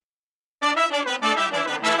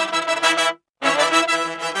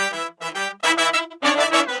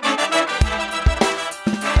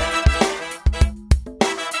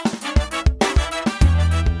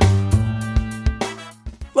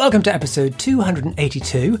Welcome to episode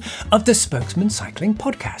 282 of the Spokesman Cycling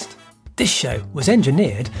Podcast. This show was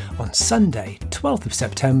engineered on Sunday, 12th of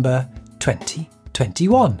September,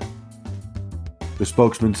 2021. The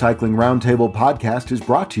Spokesman Cycling Roundtable Podcast is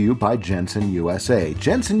brought to you by Jensen USA.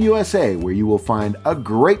 Jensen USA, where you will find a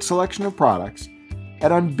great selection of products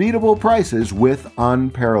at unbeatable prices with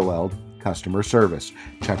unparalleled customer service.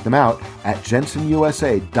 Check them out at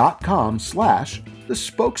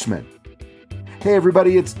jensenusa.com/thespokesman. Hey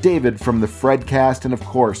everybody, it's David from the Fredcast, and of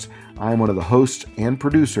course, I'm one of the hosts and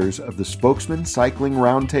producers of the Spokesman Cycling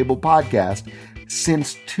Roundtable Podcast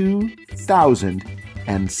since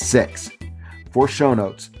 2006. For show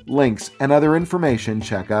notes, links, and other information,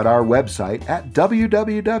 check out our website at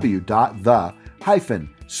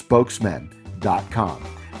www.the-spokesman.com.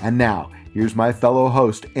 And now, here's my fellow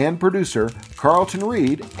host and producer, Carlton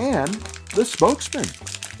Reed, and the Spokesman.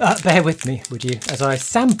 Bear with me, would you, as I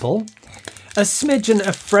sample a smidgen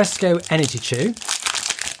of Fresco Energy Chew,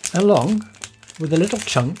 along with a little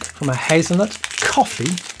chunk from a hazelnut,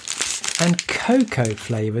 coffee, and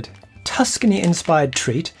cocoa-flavoured, Tuscany-inspired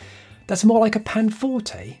treat that's more like a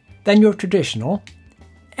Panforte than your traditional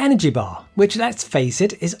energy bar, which, let's face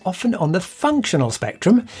it, is often on the functional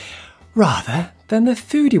spectrum rather than the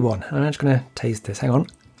foodie one. I'm just going to taste this. Hang on.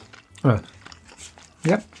 Oh.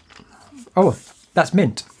 Yep. Oh, that's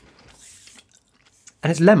mint.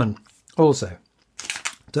 And it's lemon also.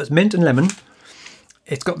 So it's mint and lemon.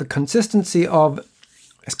 It's got the consistency of...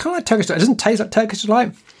 It's kind of like Turkish Delight. It doesn't taste like Turkish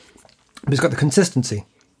Delight, but it's got the consistency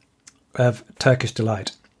of Turkish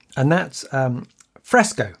Delight. And that's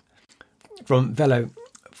Fresco from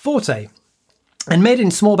Veloforte. And made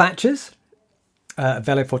in small batches.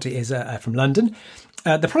 Veloforte is from London.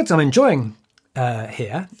 The products I'm enjoying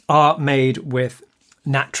here are made with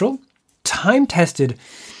natural, time-tested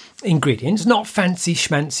ingredients, not fancy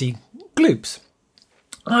schmancy gloops.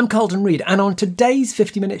 I'm Carlton Reed, and on today's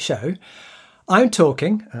 50-minute show, I'm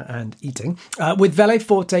talking and eating with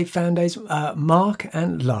Veloforte founders Mark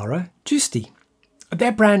and Lara Giusti.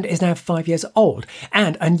 Their brand is now 5 years old,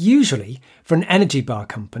 and unusually for an energy bar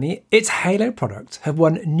company, its Halo products have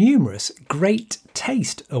won numerous Great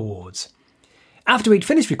Taste Awards. After we'd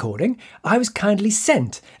finished recording, I was kindly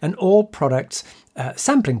sent an all-products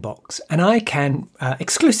sampling box, and I can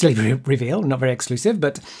exclusively reveal, not very exclusive,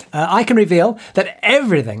 but I can reveal that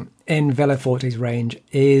everything in Veloforte's range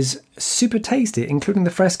is super tasty, including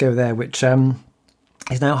the Fresco there, which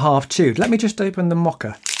is now half chewed. Let me just open the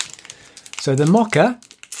mocha. So the mocha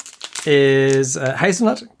is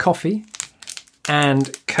hazelnut, coffee,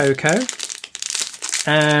 and cocoa,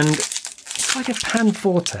 and it's like a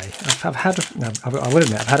Panforte. I've had, I will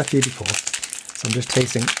admit, I've had a few before, so I'm just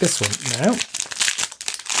tasting this one now.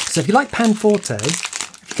 So if you like Panforte,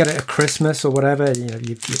 if you get it at Christmas or whatever, you know,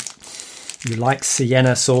 you like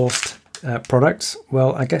Sienna sourced products,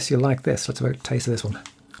 well, I guess you'll like this. Let's have a taste of this one.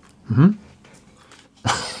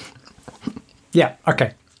 Yeah,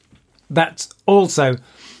 okay. That's also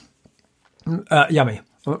yummy.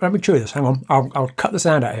 Let me chew this. Hang on. I'll cut the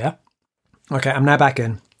sound out here. Okay, I'm now back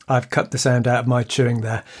in. I've cut the sound out of my chewing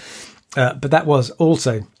there. But that was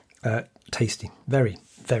also tasty. Very,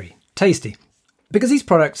 very tasty. Because these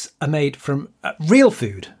products are made from real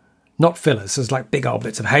food, not fillers. So there's like big old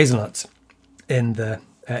bits of hazelnuts in the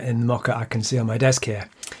mocha I can see on my desk here.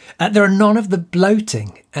 There are none of the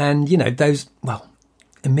bloating and, you know, those, well,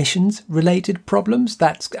 emissions-related problems.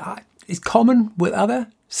 That's is common with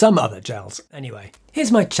some other gels. Anyway,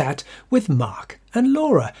 here's my chat with Mark and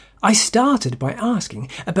Laura. I started by asking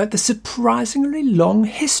about the surprisingly long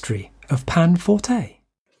history of Panforte.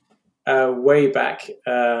 Way back,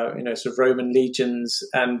 sort of Roman legions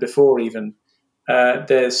and before even,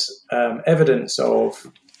 there's evidence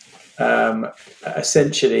of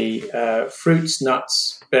essentially fruits,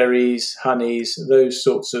 nuts, berries, honeys, those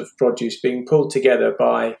sorts of produce being pulled together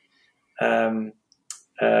by, in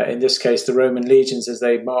this case, the Roman legions as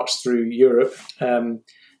they marched through Europe,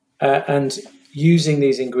 and using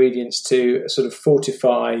these ingredients to sort of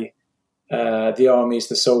fortify the armies,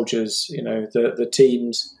 the soldiers, the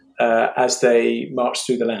teams, as they marched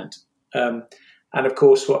through the land. And of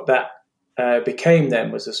course, what that became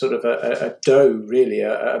then was a sort of a dough, really,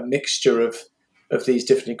 a mixture of these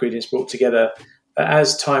different ingredients brought together.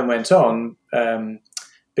 As time went on,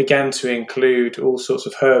 began to include all sorts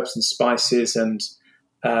of herbs and spices and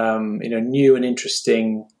new and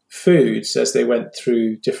interesting foods as they went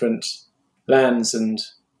through different lands and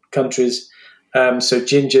countries. So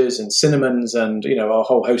gingers and cinnamons and, a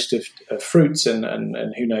whole host of fruits and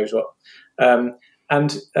who knows what.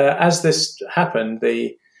 As this happened,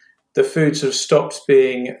 the food sort of stopped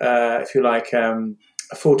being, if you like, a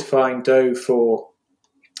fortifying dough for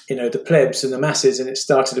the plebs and the masses, and it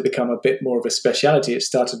started to become a bit more of a speciality. It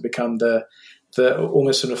started to become the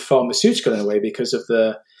almost sort of pharmaceutical in a way, because of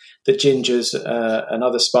the gingers and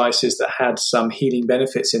other spices that had some healing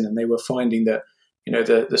benefits in them. They were finding that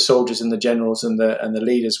the soldiers and the generals and the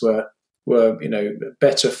leaders were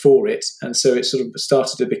better for it, and so it sort of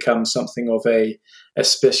started to become something of a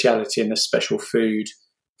speciality and a special food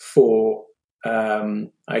for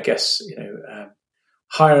higher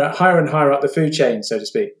and higher up the food chain, so to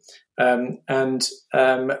speak. Then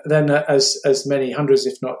as many hundreds,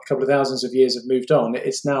 if not a couple of thousands of years have moved on,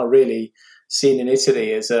 it's now really seen in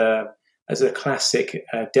Italy as a classic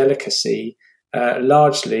delicacy,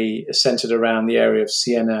 largely centered around the area of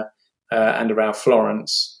Siena and around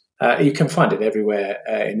Florence. You can find it everywhere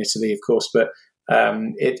in Italy, of course, but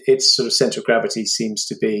its sort of center of gravity seems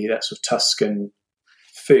to be that sort of Tuscan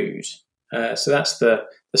food. So that's the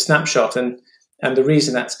snapshot, and the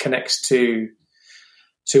reason that connects to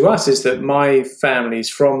us is that my family's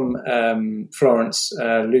from Florence,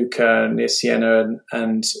 Lucca, near Siena,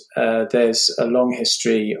 and there's a long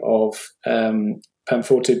history of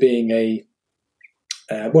panforte being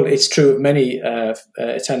it's true of many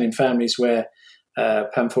Italian families where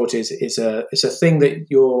panforte is a thing that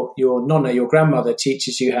your nonna, your grandmother,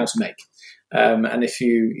 teaches you how to make, and if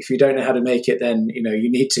you don't know how to make it, then you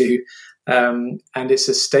need to, and it's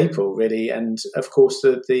a staple really. And of course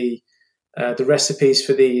the recipes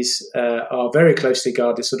for these are very closely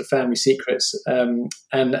guarded, sort of family secrets, and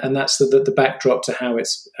that's the backdrop to how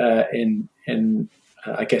it's in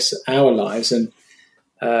I guess our lives. And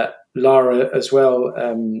Lara as well,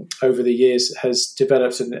 over the years, has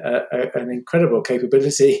developed an incredible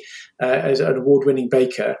capability as an award-winning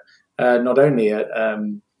baker, not only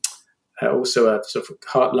also a sort of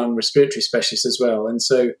heart, lung, respiratory specialist as well. And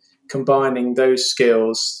so combining those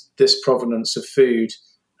skills, this provenance of food,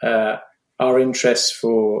 our interest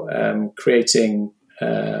for creating,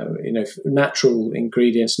 natural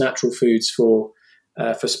ingredients, natural foods for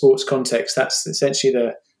sports context. That's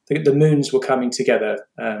essentially the moons were coming together.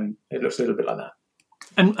 It looks a little bit like that.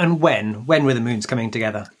 And when were the moons coming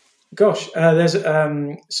together? Gosh, there's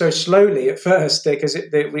so slowly at first, because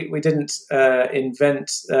we didn't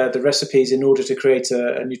invent the recipes in order to create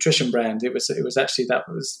a nutrition brand. It was actually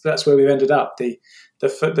that's where we've ended up. The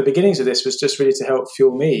beginnings of this was just really to help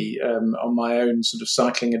fuel me on my own sort of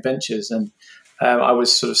cycling adventures, and I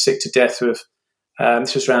was sort of sick to death with.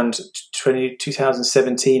 This was around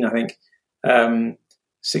 2017, I think,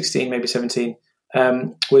 16, maybe 17.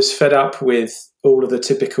 Was fed up with all of the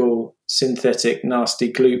typical synthetic,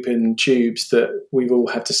 nasty gloop in tubes that we've all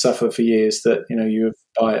had to suffer for years. That you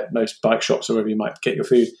buy at most bike shops or wherever you might get your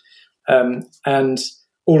food, and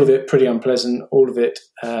all of it pretty unpleasant. All of it.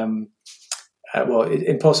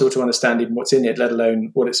 Impossible to understand even what's in it, let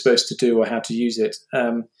alone what it's supposed to do or how to use it.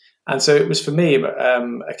 And so it was for me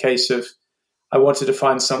a case of I wanted to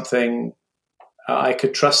find something I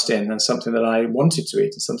could trust in, and something that I wanted to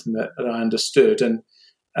eat, and something that I understood. And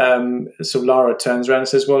so Lara turns around and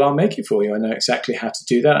says, "Well, I'll make it for you. I know exactly how to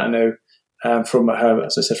do that. I know from her,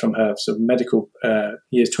 as I said, from her sort of medical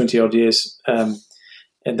years, 20 odd years."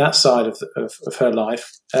 In that side of her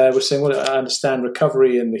life, was saying, well, I understand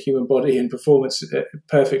recovery and the human body and performance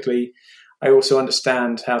perfectly. I also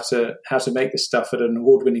understand how to make this stuff at an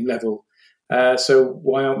award-winning level. So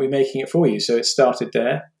why aren't we making it for you? So it started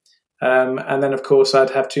there. And then, of course,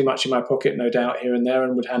 I'd have too much in my pocket, no doubt, here and there,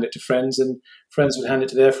 and would hand it to friends, and friends would hand it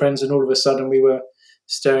to their friends. And all of a sudden we were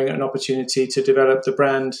staring at an opportunity to develop the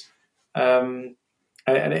brand. And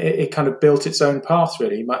it kind of built its own path,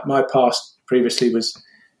 really. My past previously was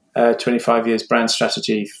 25 years brand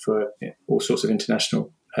strategy for all sorts of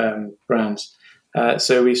international brands.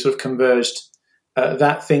 So we sort of converged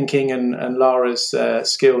that thinking and Lara's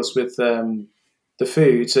skills with the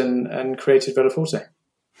foods and created Veloforte.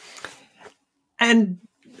 And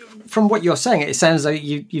from what you're saying, it sounds like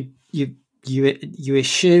you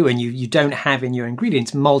eschew and you don't have in your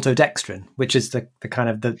ingredients maltodextrin, which is the kind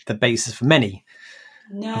of the basis for many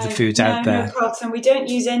of the foods out there. No, Carlton, we don't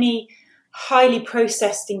use any highly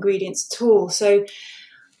processed ingredients at all. So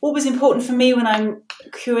what was important for me when I'm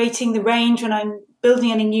curating the range, when I'm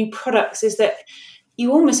building any new products, is that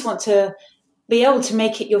you almost want to be able to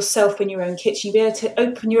make it yourself in your own kitchen, be able to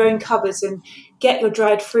open your own cupboards and get your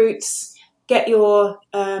dried fruits, get your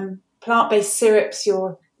plant-based syrups,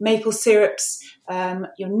 your maple syrups,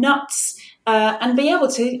 your nuts, and be able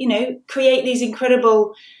to, create these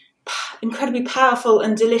incredibly powerful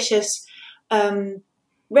and delicious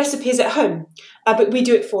recipes at home, but we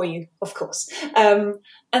do it for you, of course.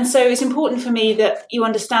 And so it's important for me that you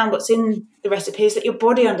understand what's in the recipes, that your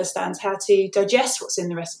body understands how to digest what's in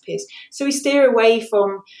the recipes. So we steer away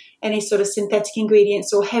from any sort of synthetic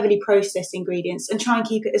ingredients or heavily processed ingredients and try and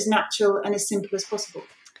keep it as natural and as simple as possible.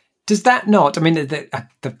 Does that not, I mean,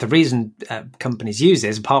 the reason companies use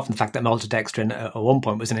this, apart from the fact that maltodextrin at one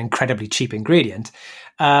point was an incredibly cheap ingredient,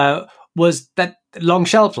 was that long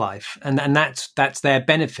shelf life, and that's their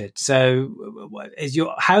benefit. So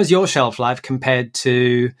how's your shelf life compared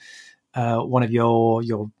to one of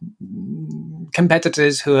your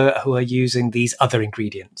competitors who are using these other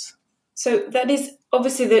ingredients? So that is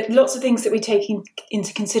obviously lots of things that we take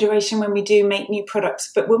into consideration when we do make new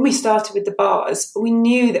products. But when we started with the bars, we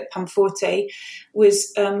knew that Veloforte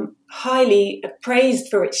was highly praised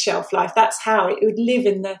for its shelf life. That's how it would live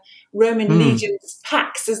in the Roman legions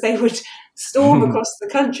packs as they would storm across the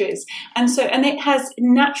countries. And it has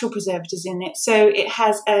natural preservatives in it. So it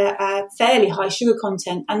has a fairly high sugar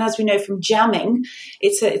content. And as we know from jamming,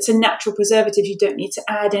 it's a natural preservative. You don't need to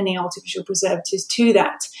add any artificial preservatives to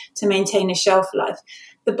that to maintain a shelf life.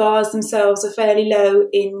 The bars themselves are fairly low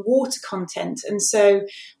in water content. And so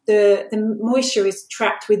the moisture is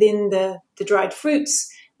trapped within the dried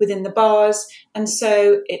fruits, within the bars. And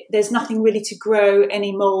so there's nothing really to grow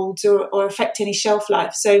any molds or affect any shelf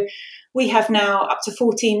life. So we have now up to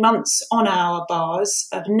 14 months on our bars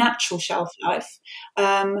of natural shelf life.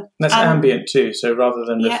 That's ambient too, so rather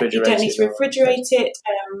than refrigerated. You don't need to refrigerate it.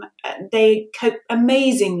 They cope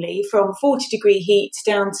amazingly from 40 degree heat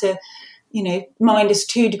down to, minus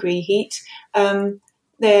 2 degree heat.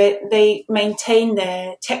 They maintain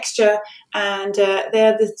their texture, and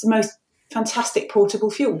they're the most fantastic portable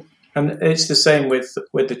fuel. And it's the same with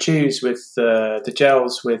the chews, with the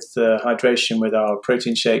gels, with hydration, with our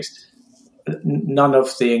protein shakes. None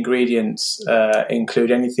of the ingredients include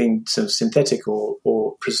anything sort of synthetic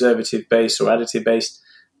or preservative based or additive based,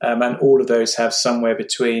 and all of those have somewhere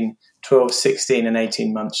between 12, 16 and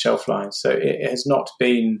 18 months shelf life. So it has not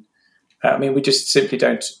been, we just simply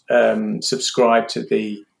don't subscribe to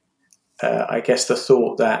the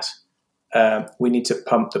thought that we need to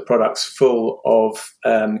pump the products full of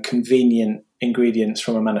convenient ingredients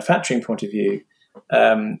from a manufacturing point of view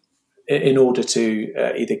in order to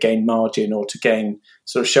either gain margin or to gain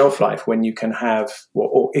sort of shelf life, when you can have,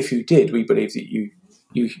 or if you did, we believe that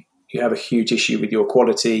you have a huge issue with your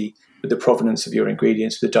quality, with the provenance of your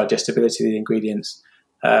ingredients, with the digestibility of the ingredients.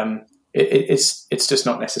 It's just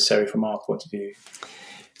not necessary from our point of view.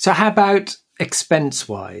 So how about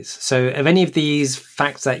expense-wise? So of any of these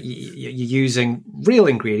facts that you're using real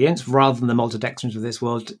ingredients rather than the maltodextrins of this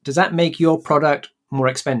world, does that make your product more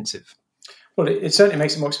expensive? Well, it certainly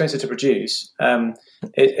makes it more expensive to produce.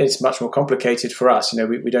 It's much more complicated for us.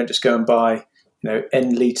 We don't just go and buy,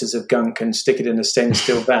 N litres of gunk and stick it in a stainless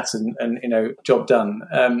steel vat and job done.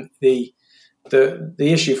 The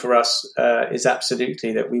issue for us is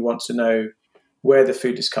absolutely that we want to know where the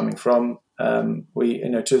food is coming from.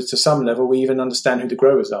 To some level, we even understand who the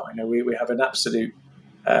growers are. We have an absolute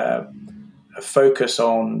focus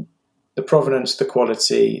on the provenance, the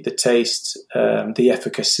quality, the taste, the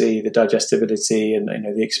efficacy, the digestibility, and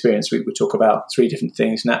the experience. We talk about three different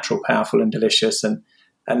things: natural, powerful, and delicious. And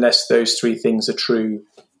unless those three things are true,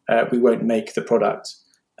 we won't make the product.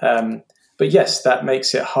 But yes, that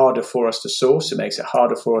makes it harder for us to source. It makes it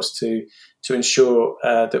harder for us to ensure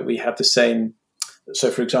that we have the same.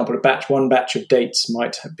 So, for example, one batch of dates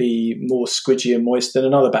might be more squidgy and moist than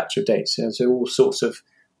another batch of dates. So all sorts of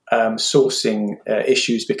sourcing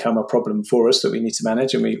issues become a problem for us that we need to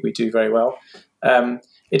manage, and we do very well.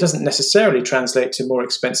 It doesn't necessarily translate to more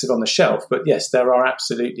expensive on the shelf, but yes, there are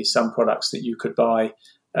absolutely some products that you could buy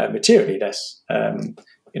materially less.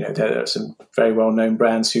 There are some very well-known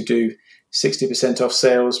brands who do 60% off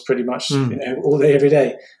sales pretty much all day, every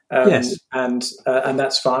day. Yes. And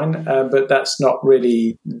that's fine, but that's not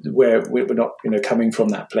really where we're not coming from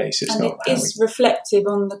that place. It's reflective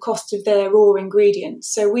on the cost of their raw ingredients.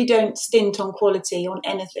 So we don't stint on quality on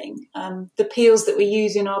anything. The peels that we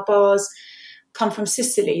use in our bars come from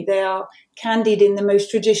Sicily. They are candied in the most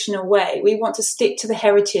traditional way. We want to stick to the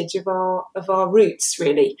heritage of our roots,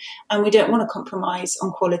 really, and we don't want to compromise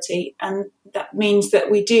on quality. And that means that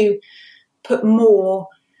we do put more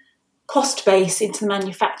cost base into the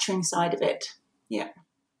manufacturing side of it. Yeah.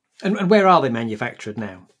 And where are they manufactured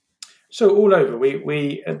now? So all over.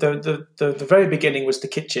 The very beginning was the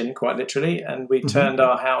kitchen, quite literally, and we turned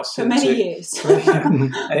our house for many years.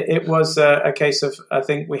 It was a case of, I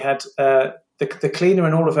think we had the cleaner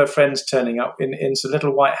and all of her friends turning up in some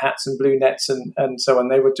little white hats and blue nets and so on.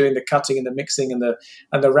 They were doing the cutting and the mixing and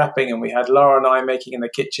the wrapping, and we had Lara and I making in the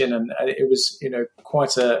kitchen, and it was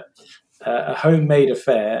quite a homemade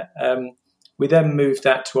affair. We then moved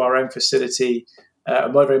that to our own facility,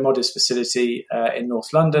 a very modest facility in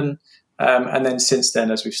North London, and then since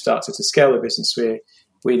then, as we've started to scale the business,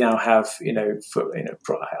 we now have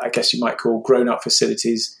I guess you might call grown-up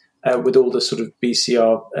facilities. With all the sort of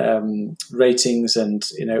BCR ratings and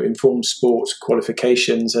informed sport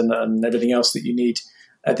qualifications and everything else that you need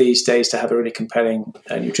these days to have a really compelling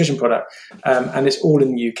nutrition product, and it's all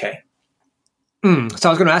in the UK. So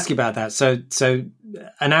I was going to ask you about that. So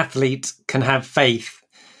an athlete can have faith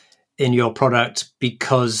in your product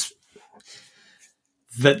because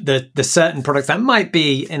the certain products that might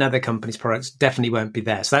be in other companies' products definitely won't be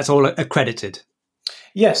there. So that's all accredited.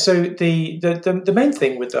 Yeah, so the main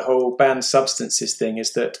thing with the whole banned substances thing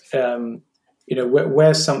is that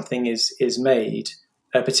where something is made,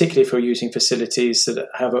 particularly if you're using facilities that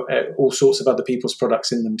have all sorts of other people's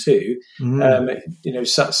products in them too,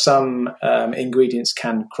 some ingredients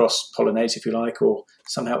can cross-pollinate, if you like, or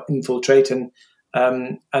somehow infiltrate, and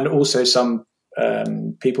also some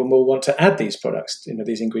people will want to add these products,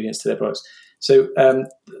 these ingredients to their products. So,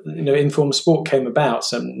 Informed Sport came about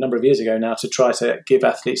some number of years ago now to try to give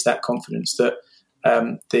athletes that confidence that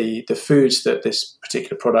the foods that this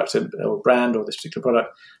particular product or brand or this particular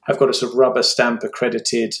product have got a sort of rubber stamp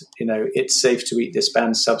accredited, it's safe to eat this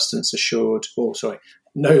banned substance assured,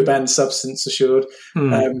 no banned substance assured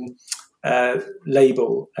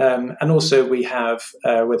label. And also we have,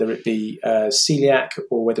 whether it be celiac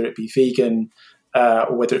or whether it be vegan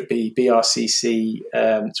or whether it be BRC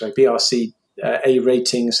A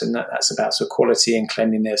ratings, and that's about sort of quality and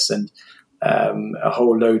cleanliness and a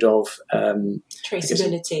whole load of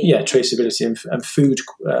traceability. Traceability and food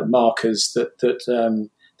markers that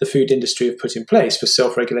the food industry have put in place for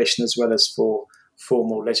self-regulation as well as for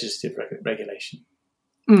formal legislative regulation.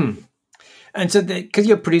 And so, because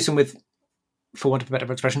you're producing with, for want of a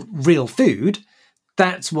better expression, real food,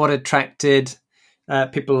 that's what attracted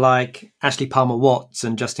people like Ashley Palmer-Watts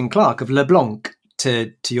and Justin Clark of LeBlanc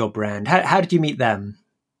to your brand. How did you meet them?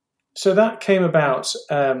 So that came about.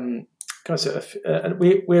 We're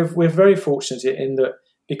very fortunate in that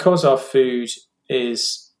because our food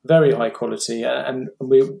is very high quality, and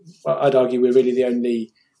I'd argue we're really the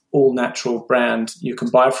only all natural brand you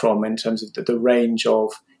can buy from in terms of the range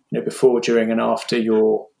of before, during, and after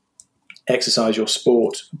your exercise, your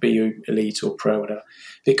sport, be you elite or pro, whatever.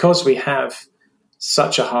 Because we have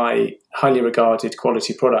such a highly regarded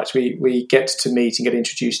quality product, we get to meet and get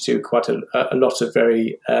introduced to quite a lot of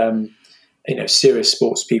very serious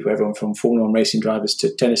sports people, everyone from Formula One racing drivers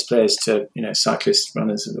to tennis players to cyclists,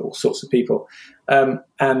 runners, and all sorts of people.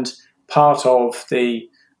 And part of the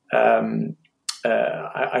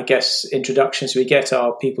I guess introductions we get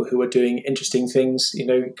are people who are doing interesting things.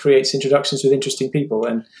 Creates introductions with interesting people,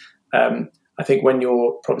 and I think when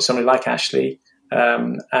you're probably somebody like Ashley.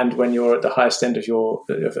 And when you're at the highest end of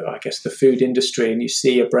the food industry, and you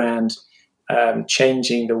see a brand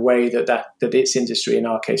changing the way that its industry, in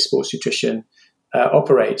our case, sports nutrition,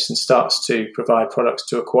 operates and starts to provide products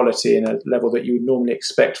to a quality and a level that you would normally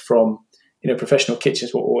expect from, professional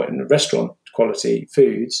kitchens or in restaurant quality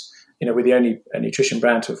foods, we're the only nutrition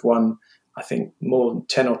brand to have won, I think, more than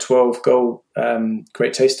 10 or 12 gold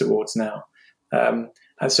Great Taste Awards now. And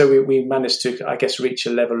so we managed to, I guess, reach a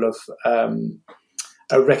level of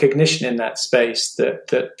a recognition in that space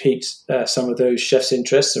that piqued some of those chefs'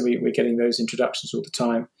 interests, and we're getting those introductions all the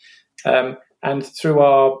time. And through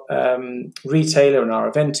our retailer and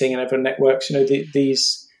our eventing and other networks,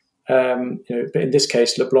 these, in this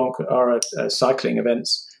case, LeBlanc are cycling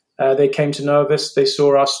events. They came to know of us. They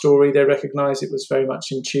saw our story. They recognised it was very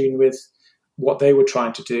much in tune with what they were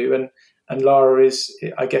trying to do. And Lara is,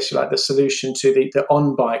 I guess, the solution to the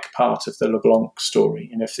on-bike part of the LeBlanc story.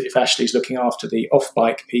 If Ashley's looking after the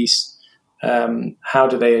off-bike piece, how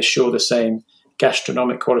do they assure the same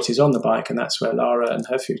gastronomic qualities on the bike? And that's where Lara and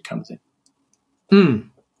her food comes in.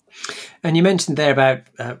 And you mentioned there about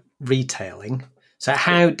retailing. So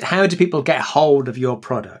how do people get hold of your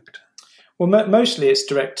product? Well, mostly it's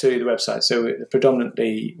direct to the website. So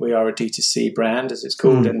predominantly we are a D2C brand, as it's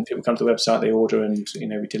called, and people come to the website, they order, and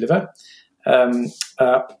we deliver.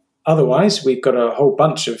 Otherwise, we've got a whole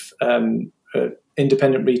bunch of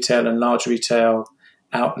independent retail and large retail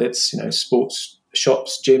outlets, sports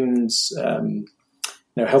shops, gyms,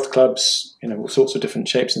 health clubs, all sorts of different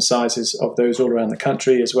shapes and sizes of those all around the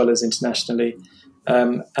country as well as internationally.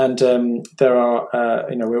 And there are,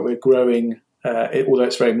 we're growing. Although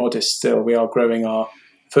it's very modest still, we are growing our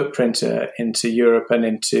footprint into Europe and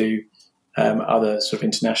into other sort of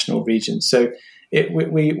international regions. So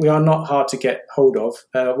we are not hard to get hold of.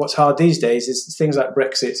 What's hard these days is things like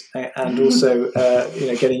Brexit and also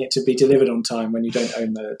getting it to be delivered on time when you don't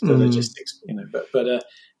own the logistics. But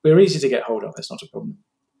we're easy to get hold of. That's not a problem.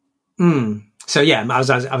 So yeah, I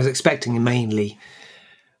was expecting mainly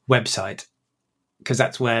website, because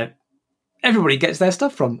that's where everybody gets their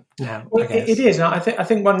stuff from now. Well, it is. And I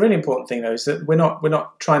think one really important thing though is that we're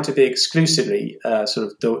not trying to be exclusively sort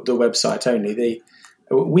of the website only.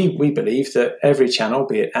 We believe that every channel,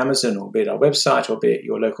 be it Amazon or be it our website or be it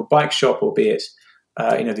your local bike shop or be it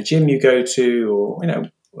the gym you go to or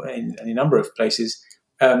in any number of places,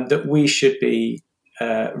 that we should be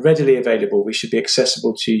readily available. We should be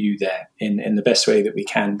accessible to you there in the best way that we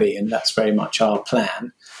can be, and that's very much our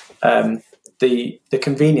plan. The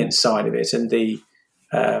convenience side of it and the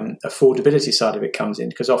affordability side of it comes in,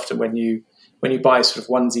 because often when you buy sort of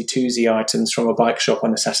onesie twosie items from a bike shop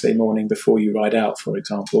on a Saturday morning before you ride out, for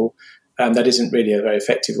example, that isn't really a very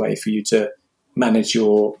effective way for you to manage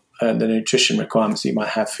your the nutrition requirements that you might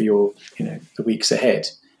have for your the weeks ahead.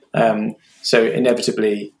 So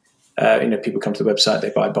inevitably, people come to the website,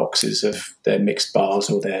 they buy boxes of their mixed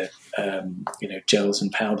bars or their gels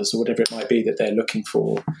and powders or whatever it might be that they're looking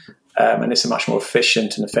for, and it's a much more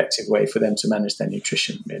efficient and effective way for them to manage their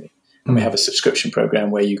nutrition, really. And we have a subscription program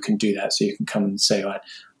where you can do that. So you can come and say,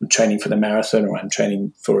 I'm training for the marathon, or I'm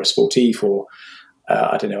training for a sportif, or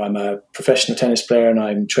I'm a professional tennis player and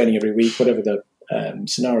I'm training every week, whatever the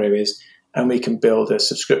scenario is. And we can build a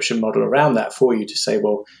subscription model around that for you to say,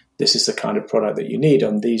 well, this is the kind of product that you need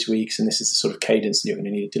on these weeks, and this is the sort of cadence that you're going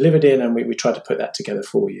to need it delivered in. And we try to put that together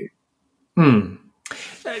for you.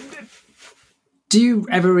 Do you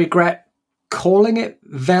ever regret calling it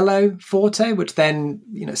Veloforte, which then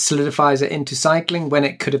solidifies it into cycling, when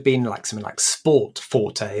it could have been like something like Sport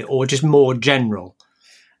Forte or just more general?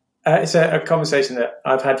 It's a conversation that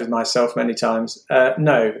I've had with myself many times.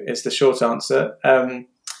 No, is the short answer.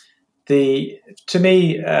 To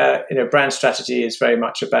me, brand strategy is very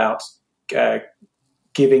much about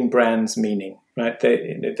giving brands meaning. Right?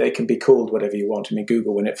 They can be called whatever you want. I mean,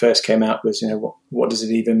 Google, when it first came out, was what does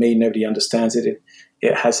it even mean? Nobody understands it.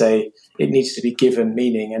 It needs to be given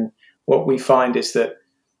meaning. And what we find is that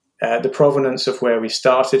the provenance of where we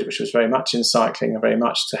started, which was very much in cycling and very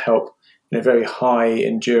much to help very high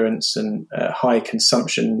endurance and high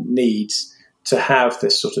consumption needs, to have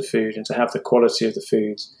this sort of food and to have the quality of the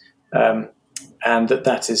foods, and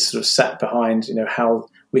that is sort of sat behind how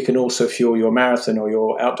we can also fuel your marathon or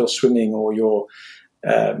your outdoor swimming or your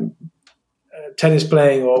tennis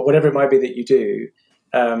playing or whatever it might be that you do,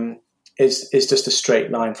 is just a straight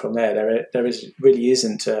line from there. There really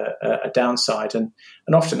isn't a downside. And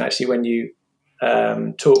often actually when you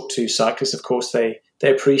talk to cyclists, of course, they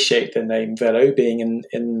appreciate the name Velo being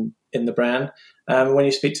in the brand. When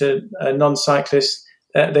you speak to non-cyclists,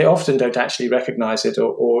 they often don't actually recognize it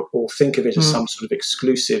or think of it as some sort of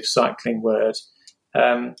exclusive cycling word.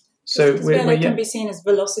 So Velo can be seen as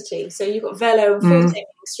velocity. So you've got Velo and Forte meaning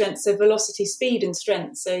strength, so velocity, speed, and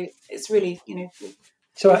strength. So it's really,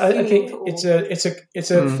 So I think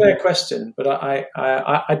it's a fair question, but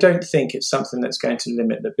I don't think it's something that's going to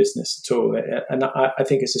limit the business at all. And I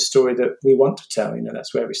think it's a story that we want to tell.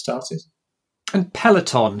 That's where we started. And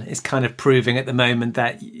Peloton is kind of proving at the moment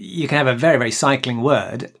that you can have a very, very cycling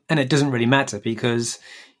word and it doesn't really matter, because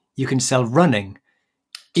you can sell running,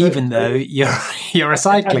 even though you're a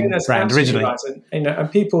cycling brand originally. Right.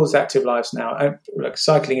 And people's active lives now,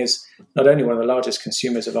 cycling is not only one of the largest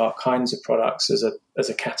consumers of our kinds of products as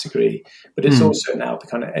a category, but it's also now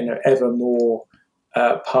become ever more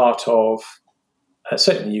part of,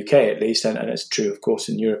 certainly in the UK at least, and it's true, of course,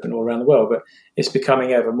 in Europe and all around the world, but it's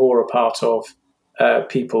becoming ever more a part of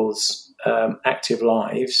people's active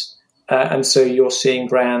lives. And so you're seeing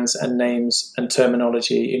brands and names and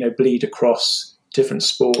terminology, bleed across different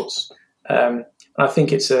sports. And I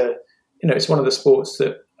think it's it's one of the sports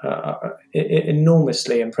that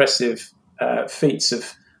enormously impressive feats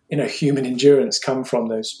of human endurance come from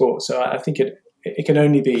those sports. So I think it can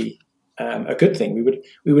only be a good thing.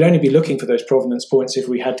 We would only be looking for those provenance points if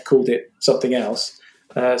we had called it something else.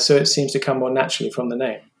 So it seems to come more naturally from the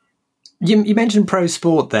name. You mentioned pro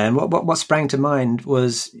sport then. What sprang to mind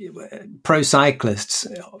was pro cyclists,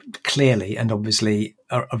 clearly and obviously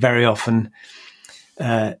are very often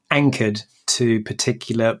anchored to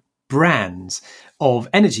particular brands of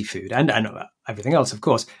energy food and everything else, of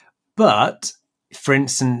course. But for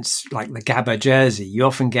instance, like the Gabba jersey, you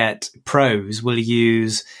often get pros will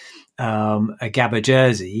use a Gabba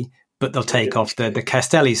jersey, but they'll take off the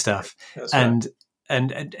Castelli stuff. That's and right.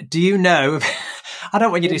 And do you know? I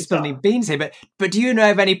don't want you to spill any beans here, but do you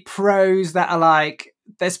know of any pros that are like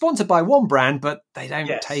they're sponsored by one brand, but they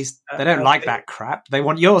don't taste, they don't like that crap. They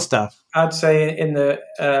want your stuff. I'd say in the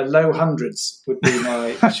low hundreds would be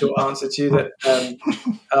my short answer to you. That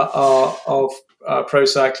are of pro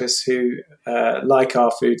cyclists who like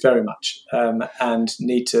our food very much and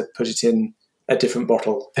need to put it in a different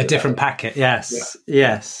bottle, a different packet. Yes,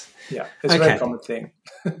 yes. Yeah, it's a very common thing.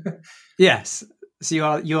 Yes. So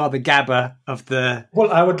you are the Gabba of the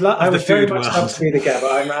I would very much world. love to be the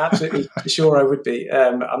Gabba. I'm absolutely sure I would be.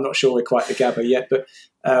 I'm not sure we're quite the Gabba yet, but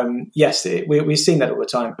yes, we've seen that all the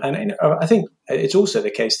time. And I think it's also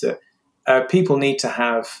the case that people need to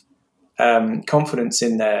have confidence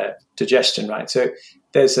in their digestion, right? So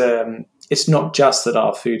there's it's not just that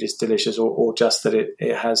our food is delicious or just that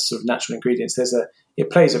it has sort of natural ingredients.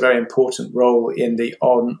 It plays a very important role in the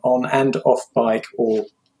on and off bike or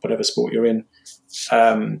whatever sport you're in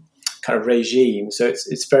kind of regime. So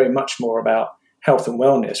it's very much more about health and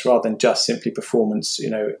wellness rather than just simply performance,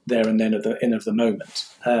 there and then of the moment.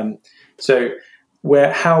 So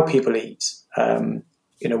how people eat,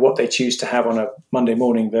 what they choose to have on a Monday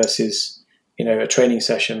morning versus, a training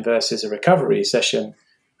session versus a recovery session,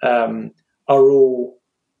 it's all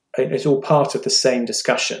part of the same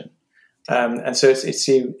discussion. And so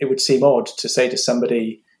it would seem odd to say to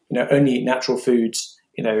somebody, only eat natural foods,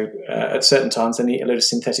 at certain times, then eat a load of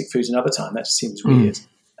synthetic foods another time. That just seems weird.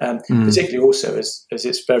 Particularly also as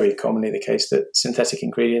it's very commonly the case that synthetic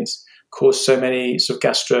ingredients cause so many sort of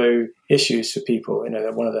gastro issues for people.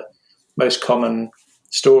 One of the most common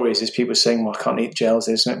stories is people saying, well, I can't eat gels,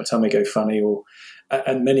 they just make my tummy go funny,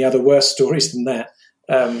 and many other worse stories than that.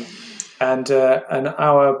 And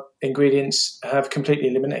our ingredients have completely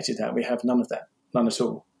eliminated that. We have none of that, none at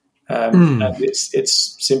all. And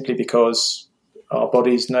it's simply because our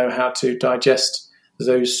bodies know how to digest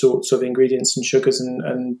those sorts of ingredients and sugars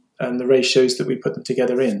and the ratios that we put them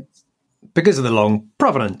together in. Because of the long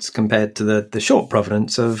provenance compared to the short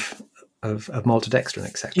provenance of maltodextrin,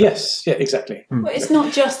 etc. Yes, yeah, exactly. Well, it's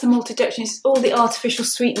not just the maltodextrin, it's all the artificial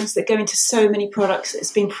sweeteners that go into so many products.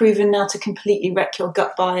 It's been proven now to completely wreck your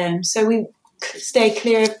gut biome. So we stay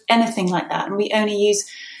clear of anything like that, and we only use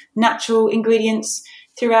natural ingredients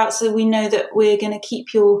throughout, so we know that we're going to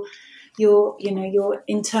keep your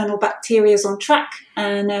internal bacteria on track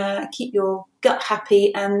and keep your gut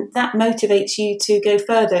happy, and that motivates you to go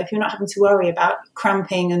further. If you're not having to worry about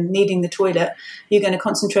cramping and needing the toilet, you're going to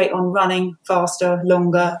concentrate on running faster,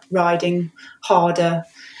 longer, riding harder,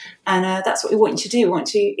 and that's what we want you to do. We want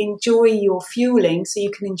to enjoy your fueling so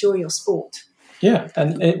you can enjoy your sport. Yeah,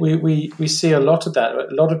 and we see a lot of that.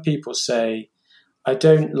 A lot of people say, I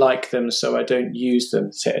don't like them, so I don't use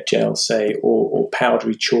them, say a gel, or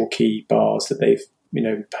powdery, chalky bars that they've,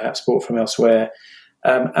 perhaps bought from elsewhere.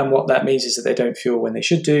 And what that means is that they don't fuel when they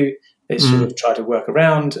should do. They sort of try to work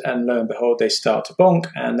around, and lo and behold, they start to bonk.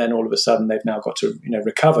 And then all of a sudden, they've now got to,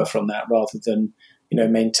 recover from that rather than,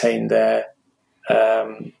 maintain their,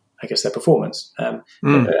 their performance.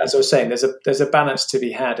 But as I was saying, there's a balance to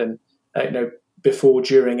be had, and before,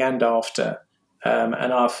 during, and after.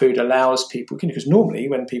 And our food allows people, because normally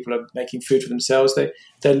when people are making food for themselves,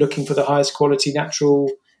 they're looking for the highest quality, natural,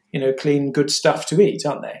 clean, good stuff to eat,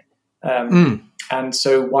 aren't they? And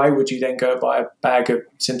so why would you then go buy a bag of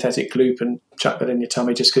synthetic gloop and chuck that in your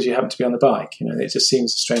tummy just because you happen to be on the bike? It just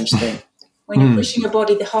seems a strange thing. When you're pushing your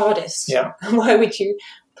body the hardest, yeah. Why would you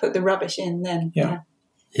put the rubbish in then? Yeah.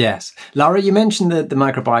 Yes. Laura, you mentioned the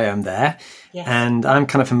microbiome there, yes. And I'm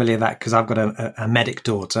kind of familiar with that because I've got a medic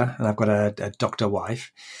daughter and I've got a doctor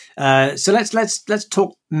wife. So let's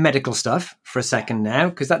talk medical stuff for a second now,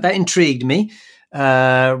 because that intrigued me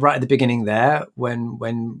right at the beginning there when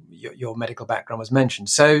your medical background was mentioned.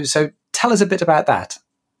 So tell us a bit about that.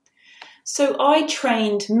 So I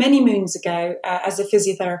trained many moons ago as a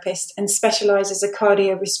physiotherapist and specialised as a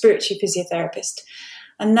cardiorespiratory physiotherapist.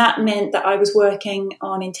 And that meant that I was working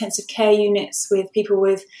on intensive care units with people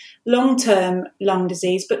with long-term lung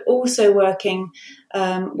disease, but also working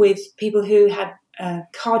with people who had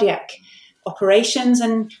cardiac operations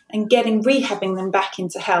and rehabbing them back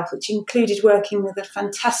into health, which included working with a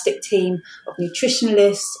fantastic team of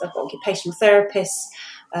nutritionalists, of occupational therapists,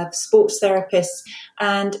 of sports therapists.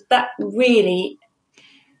 And that really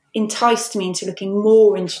enticed me into looking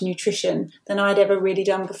more into nutrition than I'd ever really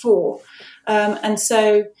done before. And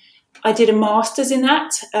so I did a master's in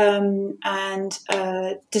that and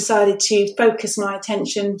decided to focus my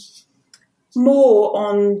attention more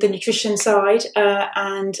on the nutrition side.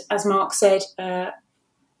 And as Mark said,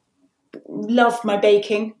 loved my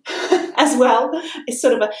baking as well. It's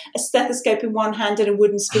sort of a stethoscope in one hand and a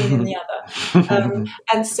wooden spoon in the other.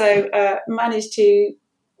 And so managed to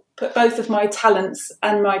put both of my talents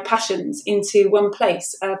and my passions into one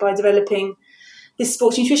place by developing this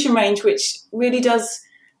sports nutrition range, which really does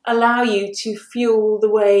allow you to fuel the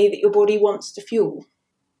way that your body wants to fuel.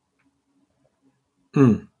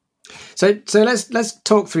 So let's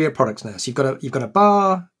talk through your products now. So you've got a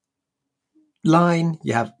bar line,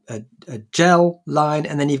 you have a gel line,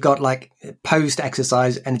 and then you've got like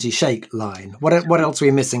post-exercise energy shake line. What else are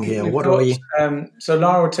we missing here? What are we? So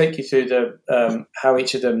Lara will take you through the how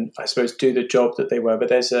each of them, I suppose, do the job that they were. But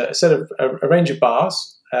there's a set of a range of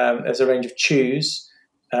bars. There's a range of chews,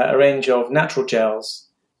 a range of natural gels,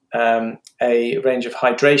 a range of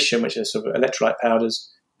hydration, which is sort of electrolyte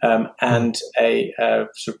powders, and a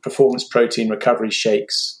sort of performance protein recovery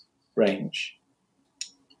shakes range.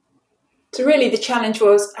 So really the challenge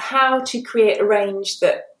was how to create a range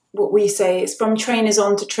that, what we say is from trainers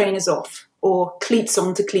on to trainers off, or cleats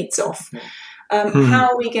on to cleats off. How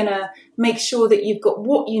are we going to make sure that you've got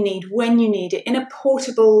what you need when you need it in a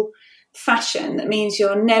portable fashion that means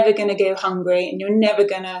you're never going to go hungry and you're never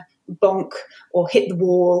going to bonk or hit the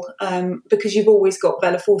wall because you've always got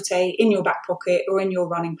Veloforte in your back pocket or in your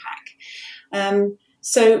running pack.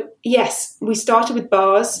 So yes, we started with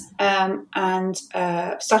bars and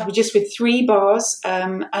started with just with 3 bars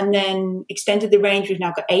and then extended the range. We've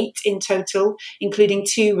now got 8 in total, including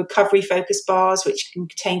 2 recovery focused bars, which can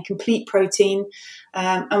contain complete protein.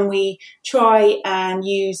 And we try and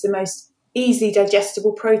use the most easily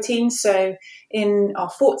digestible protein. So in our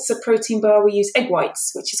Forza protein bar, we use egg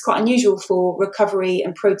whites, which is quite unusual for recovery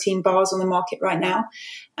and protein bars on the market right now.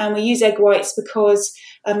 And we use egg whites because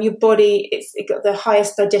your body, it's got the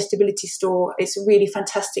highest digestibility score. It's a really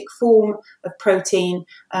fantastic form of protein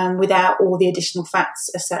without all the additional fats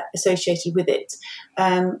associated with it.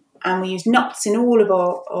 And we use nuts in all of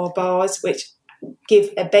our bars, which give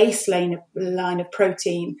a baseline line of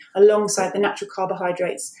protein alongside the natural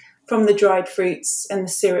carbohydrates from the dried fruits and the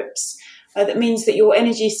syrups. That means that your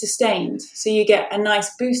energy is sustained. So you get a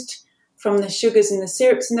nice boost from the sugars and the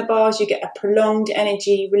syrups in the bars. You get a prolonged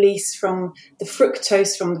energy release from the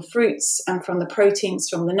fructose from the fruits and from the proteins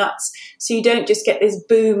from the nuts. So you don't just get this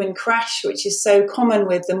boom and crash, which is so common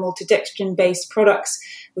with the maltodextrin-based products,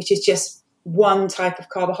 which is just one type of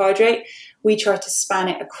carbohydrate. We try to span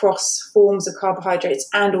it across forms of carbohydrates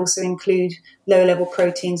and also include low-level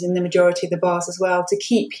proteins in the majority of the bars as well to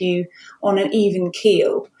keep you on an even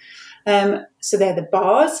keel. So they're the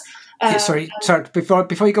bars. Sorry.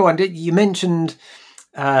 Before you go on, you mentioned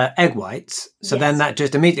egg whites. So yes. Then that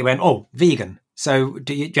just immediately went, vegan. So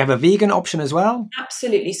do you have a vegan option as well?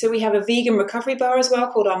 Absolutely. So we have a vegan recovery bar as well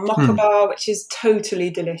called our Mocha bar, which is totally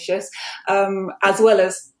delicious, as well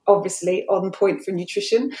as obviously on point for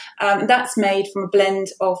nutrition. That's made from a blend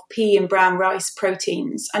of pea and brown rice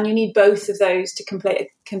proteins, and you need both of those to complete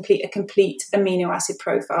a complete amino acid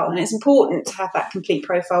profile. And it's important to have that complete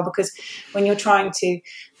profile because when you're trying to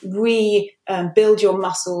build your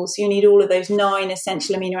muscles, you need all of those 9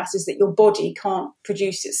 essential amino acids that your body can't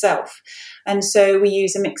produce itself. And so we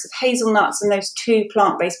use a mix of hazelnuts and those 2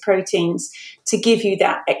 plant-based proteins to give you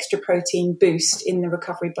that extra protein boost in the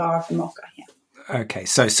recovery bar of the Mocha. Yeah. Okay,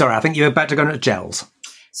 so sorry, I think you were about to go into gels.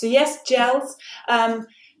 So yes, gels.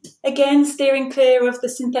 Again, steering clear of the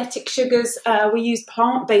synthetic sugars. We use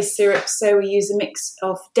plant-based syrups, so we use a mix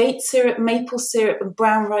of date syrup, maple syrup, and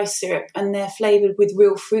brown rice syrup, and they're flavoured with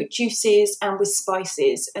real fruit juices and with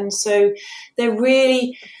spices. And so they're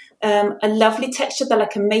really a lovely texture. They're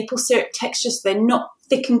like a maple syrup texture, so they're not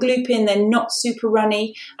thick and glooping, they're not super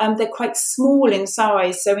runny. They're quite small in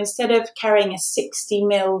size, so instead of carrying a 60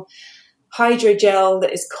 ml hydrogel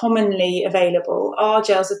that is commonly available, our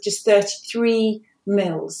gels are just 33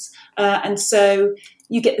 mils. And so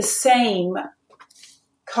you get the same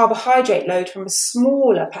carbohydrate load from a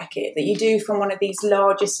smaller packet that you do from one of these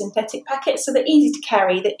larger synthetic packets. So they're easy to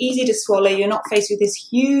carry, they're easy to swallow. You're not faced with this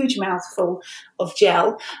huge mouthful of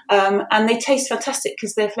gel. And they taste fantastic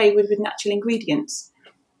because they're flavoured with natural ingredients.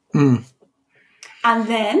 And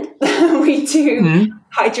then we do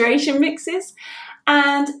hydration mixes.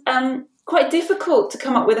 And quite difficult to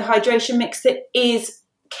come up with a hydration mix that is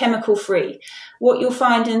chemical free. What you'll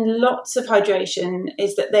find in lots of hydration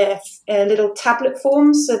is that they're little tablet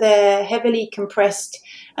forms, so they're heavily compressed,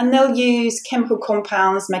 and they'll use chemical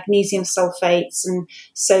compounds, magnesium sulfates and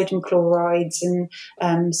sodium chlorides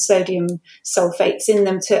and sodium sulfates in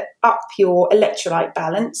them to up your electrolyte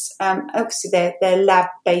balance. Obviously, they're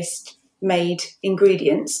lab-based made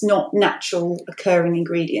ingredients, not natural occurring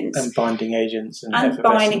ingredients. And binding agents. And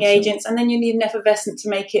binding agents. And then you need an effervescent to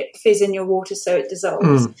make it fizz in your water so it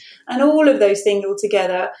dissolves. And all of those things all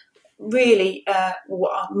together really,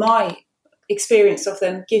 my experience of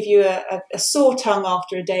them, give you a sore tongue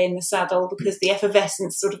after a day in the saddle, because the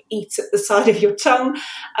effervescence sort of eats at the side of your tongue.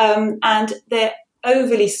 And they're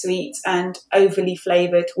overly sweet and overly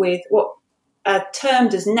flavoured with what are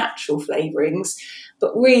termed as natural flavourings.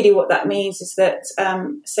 But really what that means is that,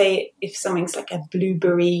 say, if something's like a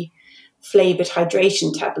blueberry flavoured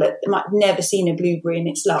hydration tablet, they might have never seen a blueberry in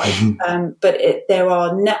its life. But there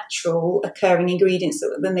are natural occurring ingredients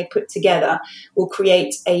that when they put together will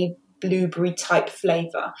create a blueberry type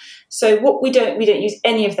flavour. So what we don't use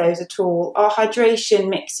any of those at all. Our hydration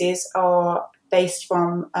mixes are based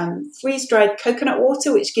from freeze-dried coconut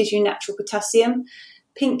water, which gives you natural potassium,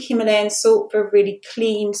 pink Himalayan salt for a really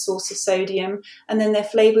clean source of sodium, and then they're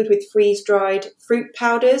flavoured with freeze-dried fruit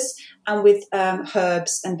powders and with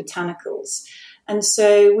herbs and botanicals. And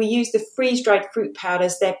so we use the freeze-dried fruit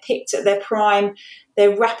powders. They're picked at their prime.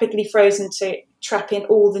 They're rapidly frozen to trap in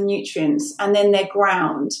all the nutrients, and then they're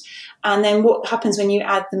ground. And then what happens when you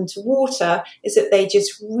add them to water is that they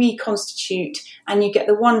just reconstitute, and you get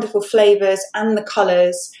the wonderful flavours and the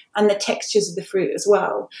colours and the textures of the fruit as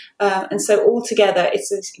well. And so altogether,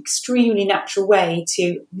 it's an extremely natural way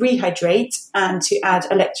to rehydrate and to add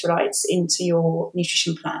electrolytes into your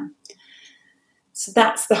nutrition plan. So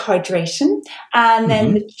that's the hydration. And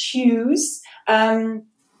then the chews.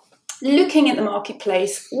 Looking at the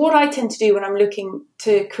marketplace, what I tend to do when I'm looking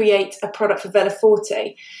to create a product for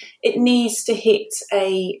Veloforte, it needs to hit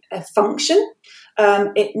a function.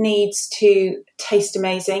 It needs to taste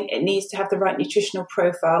amazing. It needs to have the right nutritional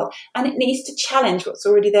profile, and it needs to challenge what's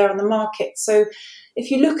already there on the market. So if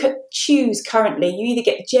you look at chews currently, you either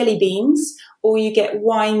get jelly beans or you get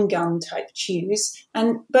wine gum type chews.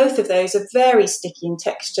 And both of those are very sticky in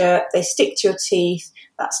texture. They stick to your teeth.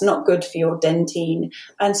 That's not good for your dentine.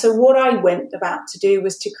 And so what I went about to do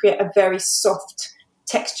was to create a very soft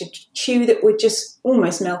textured chew that would just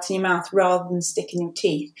almost melt in your mouth rather than stick in your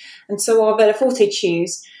teeth. And so our Veloforte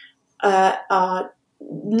chews are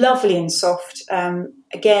lovely and soft.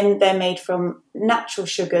 Again, they're made from natural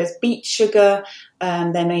sugars, beet sugar.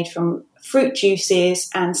 They're made from fruit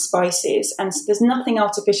juices and spices, and so there's nothing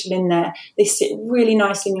artificial in there. They sit really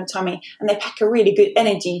nicely in your tummy, and they pack a really good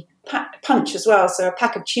energy punch as well. So a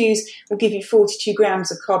pack of chews will give you 42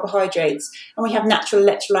 grams of carbohydrates, and we have natural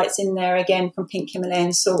electrolytes in there again from pink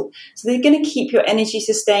Himalayan salt. So they're going to keep your energy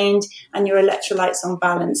sustained and your electrolytes on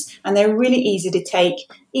balance, and they're really easy to take,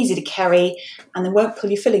 easy to carry, and they won't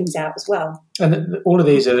pull your fillings out as well. And all of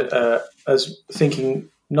these are as thinking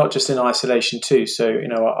not just in isolation too. So,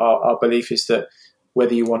 our belief is that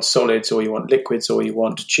whether you want solids or you want liquids or you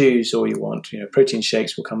want chews or you want, protein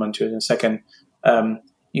shakes, we'll come on to it in a second,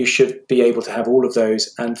 you should be able to have all of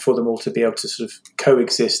those, and for them all to be able to sort of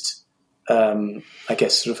coexist,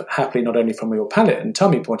 sort of happily, not only from your palate and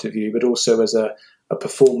tummy point of view, but also as a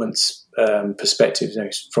performance perspective,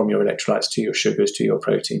 from your electrolytes to your sugars to your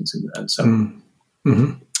proteins and so on.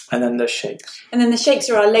 Mm-hmm. And then the shakes. And then the shakes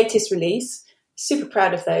are our latest release. Super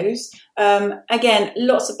proud of those. Again,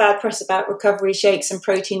 lots of bad press about recovery shakes and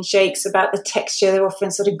protein shakes, about the texture. They're often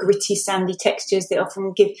sort of gritty, sandy textures. They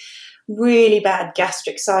often give really bad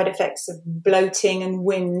gastric side effects of bloating and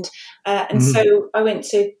wind. So I went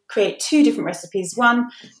to create 2 different recipes. One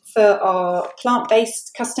for our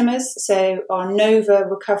plant-based customers. So our Nova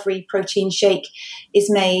Recovery Protein Shake is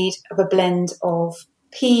made of a blend of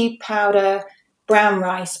pea powder, brown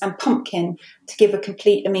rice and pumpkin to give a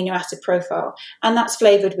complete amino acid profile. And that's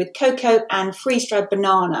flavoured with cocoa and freeze-dried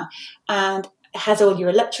banana. And it has all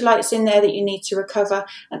your electrolytes in there that you need to recover.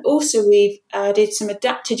 And also we've added some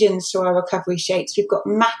adaptogens to our recovery shakes. We've got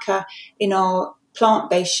maca in our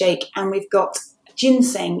plant-based shake, and we've got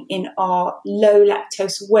ginseng in our low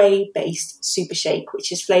lactose whey-based super shake,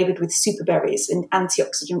 which is flavoured with super berries and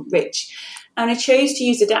antioxidant rich. And I chose to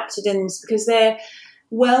use adaptogens because they're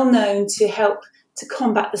well known to help to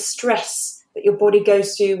combat the stress that your body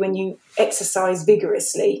goes through when you exercise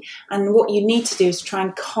vigorously. And what you need to do is try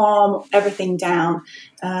and calm everything down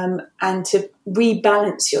and to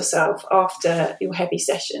rebalance yourself after your heavy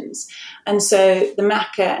sessions. And so the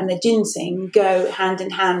maca and the ginseng go hand in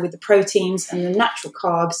hand with the proteins and the natural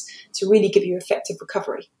carbs to really give you effective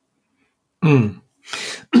recovery.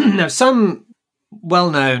 Now, some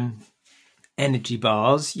well-known energy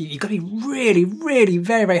bars, you've got to be really, really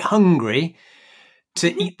very, very hungry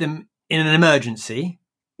to eat them in an emergency,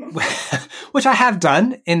 which I have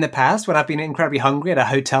done in the past when I've been incredibly hungry at a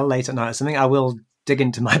hotel late at night or something. I will dig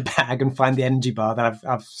into my bag and find the energy bar that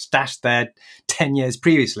I've stashed there 10 years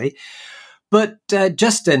previously. But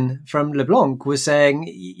Justin from LeBlanc was saying,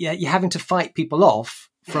 yeah, you're having to fight people off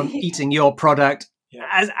from eating your product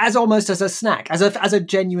as almost as a snack, as a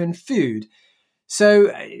genuine food.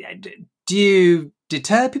 So do you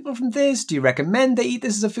deter people from this? Do you recommend they eat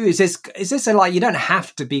this as a food? Is this a, like, you don't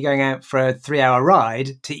have to be going out for a 3-hour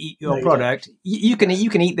ride to eat your product? You can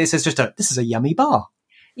eat this as this is a yummy bar.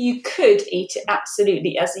 You could eat it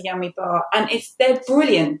absolutely as a yummy bar, and they're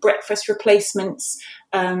brilliant breakfast replacements.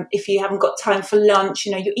 If you haven't got time for lunch,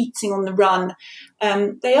 you're eating on the run.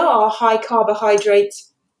 They are high carbohydrate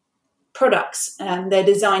products, and they're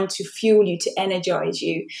designed to fuel you, to energize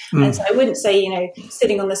you. And so I wouldn't say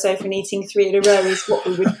sitting on the sofa and eating 3 in a row is what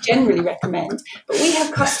we would generally recommend, but we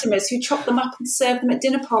have customers who chop them up and serve them at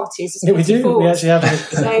dinner parties. Yeah, we do. We actually have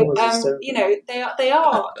so they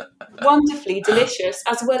are wonderfully delicious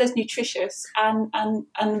as well as nutritious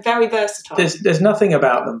and very versatile. There's nothing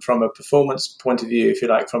about them from a performance point of view, if you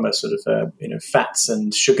like, from a sort of fats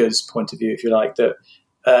and sugars point of view, if you like, that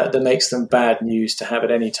makes them bad news to have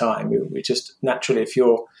at any time. We just naturally, if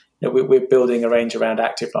we're building a range around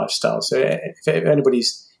active lifestyle. So if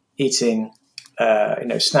anybody's eating,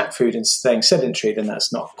 snack food and staying sedentary, then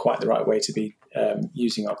that's not quite the right way to be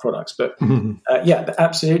using our products. But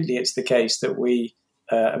absolutely, it's the case that we,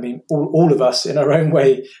 all of us in our own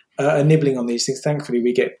way are nibbling on these things. Thankfully,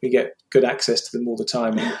 we get good access to them all the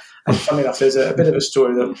time. And funny enough, there's a bit of a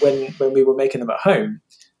story that when we were making them at home,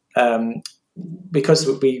 because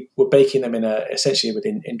we were baking them essentially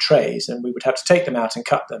in trays, and we would have to take them out and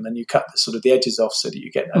cut them, and you cut the edges off so that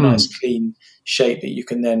you get a nice clean shape that you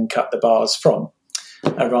can then cut the bars from,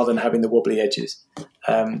 rather than having the wobbly edges.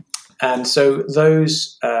 And so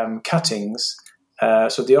those cuttings,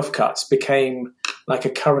 so the offcuts, became like a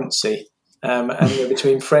currency. And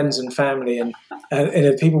between friends and family, and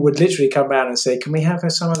people would literally come around and say, "Can we have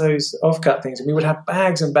some of those offcut things?" And we would have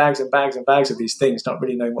bags and bags and bags and bags of these things, not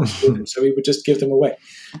really knowing what to do with them. So we would just give them away,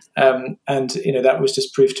 and that was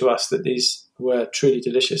just proof to us that these were truly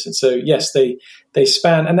delicious. And so yes, they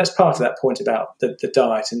span, and that's part of that point about the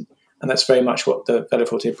diet, and that's very much what the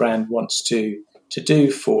Veloforte brand wants to do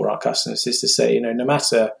for our customers, is to say, no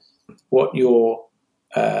matter what your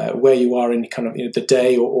where you are in kind of the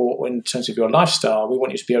day or in terms of your lifestyle, we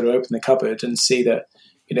want you to be able to open the cupboard and see that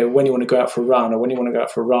when you want to go out for a run, or when you want to go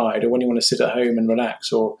out for a ride, or when you want to sit at home and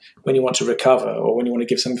relax, or when you want to recover, or when you want to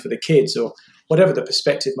give something for the kids, or whatever the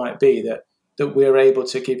perspective might be, that we're able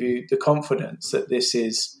to give you the confidence that this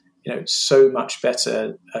is so much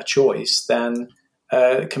better a choice than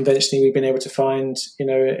conventionally we've been able to find in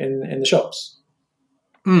the shops.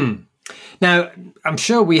 Now, I'm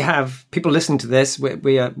sure we have people listening to this.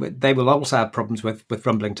 They will also have problems with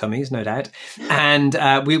rumbling tummies, no doubt, and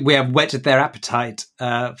we have whetted their appetite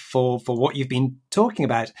for what you've been talking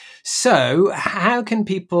about. So, how can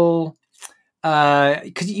people?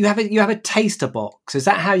 Because you have a taster box. Is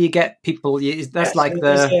that how you get people? That's like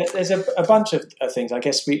there's a bunch of things. I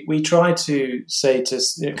guess we try to say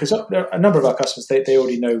because a number of our customers they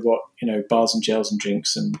already know what bars and gels and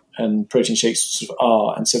drinks and protein shakes sort of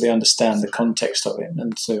are, and so they understand the context of it,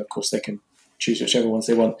 and so of course they can choose whichever ones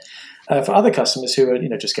they want. For other customers who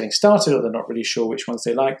are just getting started, or they're not really sure which ones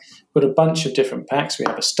they like, we've got a bunch of different packs. We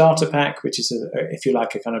have a starter pack, which is if you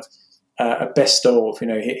like, a kind of a best of,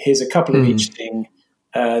 here's a couple of each thing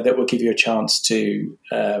that will give you a chance to,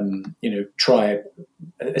 try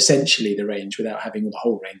essentially the range without having the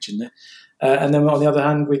whole range in there. And then on the other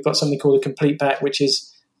hand, we've got something called a complete pack, which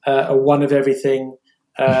is a one of everything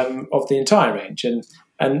of the entire range, and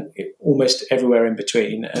almost everywhere in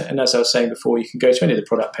between. And as I was saying before, you can go to any of the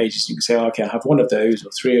product pages and you can say, okay, I have one of those,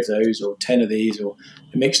 or 3 of those, or 10 of these, or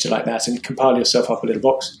a mixture like that, and compile yourself up a little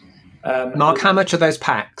box. Mark, how much are those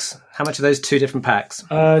packs? How much are those 2 different packs?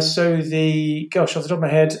 So off the top of my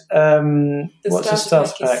head, what's the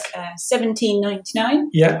starter pack? $17.99.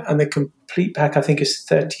 Yeah, and the complete pack I think is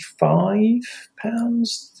 £35,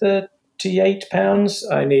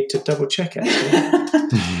 £38. I need to double check actually.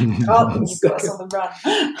 You've got us on the run.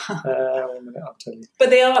 1 minute, I'll tell you. But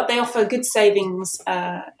they offer good savings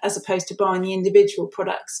as opposed to buying the individual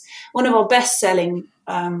products. One of our best-selling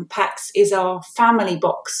packs is our family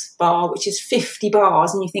box bar, which is 50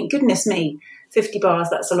 bars, and you think, goodness me, 50 bars,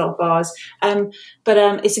 that's a lot of bars. But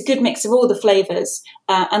it's a good mix of all the flavours,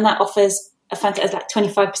 and that offers a fantastic, like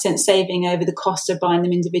 25% saving over the cost of buying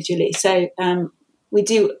them individually. So we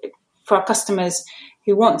do, for our customers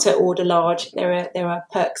who want to order large, there are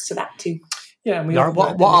perks to that too. Yeah, and Laura,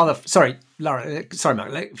 what are the? Sorry, Mark.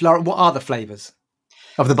 Laura, what are the flavours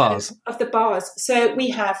of the bars? Of the bars, so we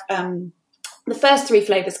have The first 3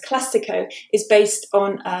 flavours, Classico, is based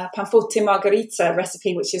on a Panforte Margherita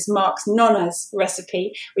recipe, which is Mark's Nonna's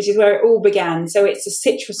recipe, which is where it all began. So it's a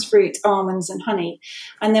citrus fruit, almonds and honey.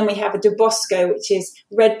 And then we have a De Bosco, which is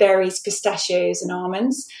red berries, pistachios and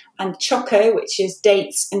almonds, and Choco, which is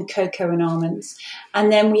dates and cocoa and almonds. And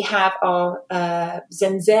then we have our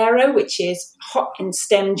Zenzero, which is hot and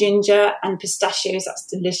stem ginger and pistachios. That's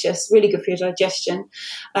delicious, really good for your digestion.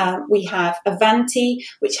 We have Avanti,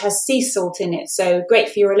 which has sea salt in it, so great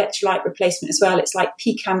for your electrolyte replacement as well. It's like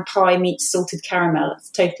pecan pie meets salted caramel.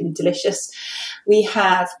 It's totally delicious. We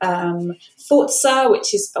have Forza,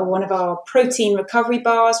 which is one of our protein recovery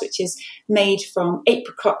bars, which is made from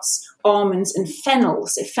apricots, almonds and fennel.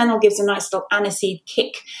 So fennel gives a nice little aniseed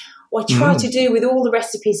kick. What I try to do with all the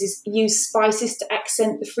recipes is use spices to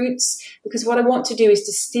accent the fruits, because what I want to do is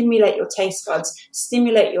to stimulate your taste buds,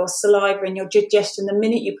 stimulate your saliva and your digestion the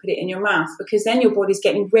minute you put it in your mouth, because then your body's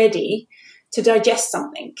getting ready to digest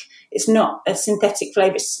something. It's not a synthetic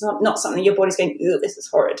flavour. It's not something your body's going, "Ugh, this is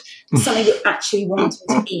horrid." It's something you actually want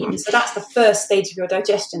to eat. And so that's the first stage of your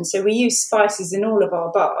digestion. So we use spices in all of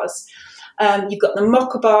our bars. You've got the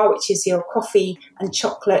mocha bar, which is your coffee and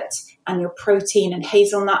chocolate and your protein and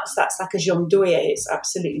hazelnuts. That's like a jamdouille. It's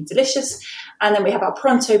absolutely delicious. And then we have our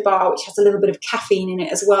pronto bar, which has a little bit of caffeine in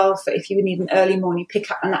it as well, for if you need an early morning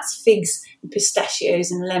pickup, and that's figs and pistachios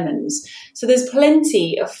and lemons. So there's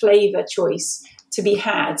plenty of flavour choice to be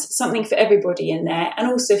had, something for everybody in there. And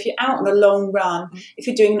also, if you're out on a long run, if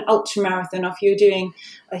you're doing an ultra marathon, or if you're doing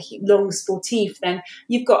a long sportif, then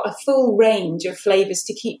you've got a full range of flavours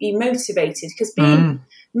to keep you motivated, because being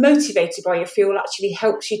motivated by your fuel actually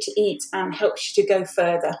helps you to eat and helps you to go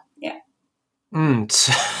further. Yeah.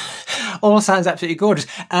 All sounds absolutely gorgeous,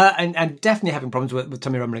 and definitely having problems with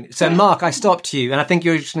tummy rumbling. So, Mark, I stopped you, and I think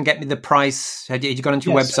you're just going to get me the price. Have you gone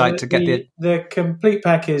onto your website to get the complete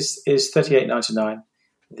pack is $38.99.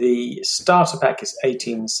 The starter pack is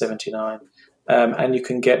 $18.79, and you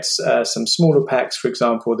can get some smaller packs. For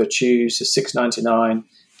example, the chews is $6.99,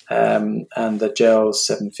 and the gels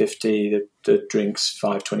 $7.50. The drinks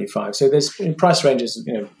 $5.25. So there's price ranges,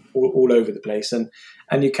 all over the place, and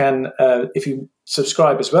you can, if you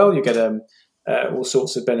subscribe as well, you get all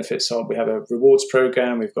sorts of benefits. We have a rewards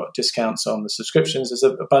program. We've got discounts on the subscriptions. There's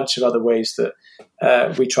a bunch of other ways that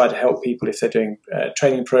we try to help people if they're doing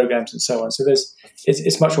training programs and so on. So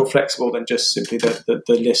it's much more flexible than just simply the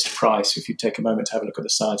list price. If you take a moment to have a look at the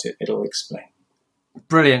site, it'll explain.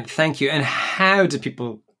 Brilliant, thank you. And how do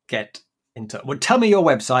people get into? Well, tell me your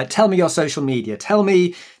website, tell me your social media, tell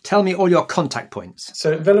me all your contact points.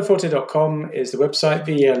 So veloforte.com is the website,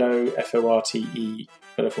 VELOFORTE,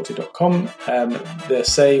 veloforte.com. The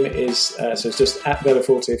same is, so it's just at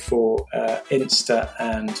Veloforte for Insta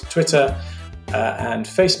and Twitter and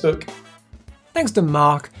Facebook. Thanks to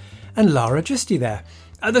Mark and Lara Giusti there.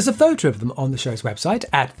 There's a photo of them on the show's website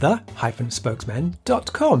at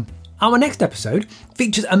the-spokesmen.com. Our next episode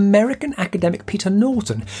features American academic Peter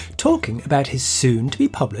Norton talking about his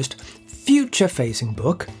soon-to-be-published future-facing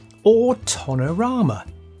book, Autonorama.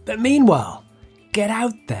 But meanwhile, get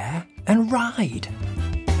out there and ride.